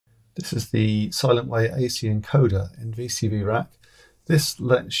This is the Silent Way AC encoder in VCV rack. This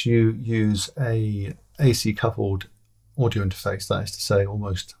lets you use a AC coupled audio interface, that is to say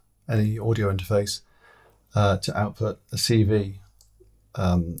almost any audio interface, to output a CV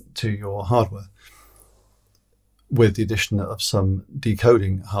to your hardware, with the addition of some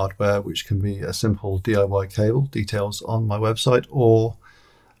decoding hardware, which can be a simple DIY cable, details on my website, or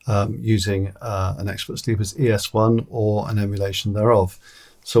using an Expert Sleeper's ES1 or an emulation thereof.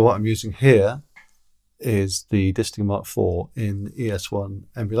 So what I'm using here is the Disting Mark IV in ES1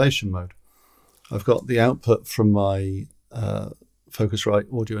 emulation mode. I've got the output from my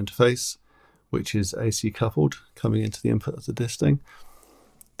Focusrite audio interface, which is AC coupled, coming into the input of the Disting.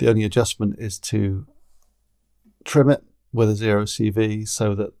 The only adjustment is to trim it with a 0 CV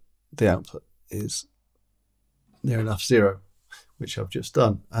so that the output is near enough 0, which I've just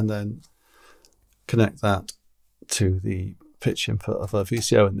done, and then connect that to the pitch input of a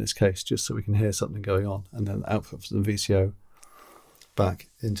VCO in this case, just so we can hear something going on, and then output from the VCO back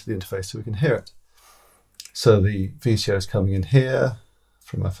into the interface so we can hear it. So the VCO is coming in here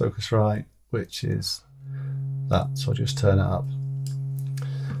from my Focusrite, which is that, so I'll just turn it up.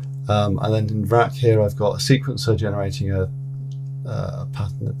 And then in rack here I've got a sequencer generating a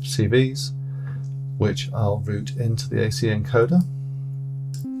pattern of CVs, which I'll route into the AC encoder.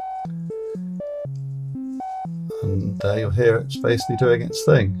 And there you'll hear it's basically doing its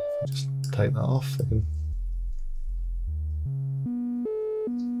thing. Just take that off.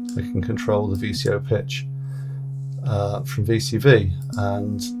 I can control the VCO pitch from VCV.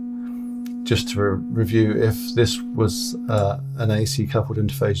 And just to review, if this was an AC coupled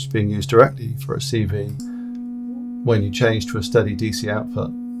interface being used directly for a CV, when you change to a steady DC output,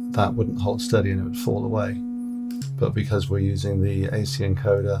 that wouldn't hold steady and it would fall away. But because we're using the AC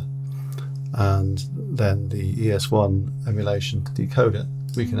encoder and then the ES1 emulation to decode it,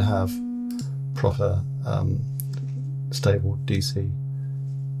 we can have proper stable DC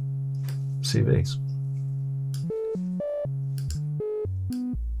CVs.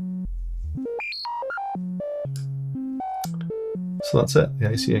 So that's it, the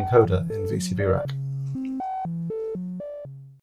AC encoder in VCV rack.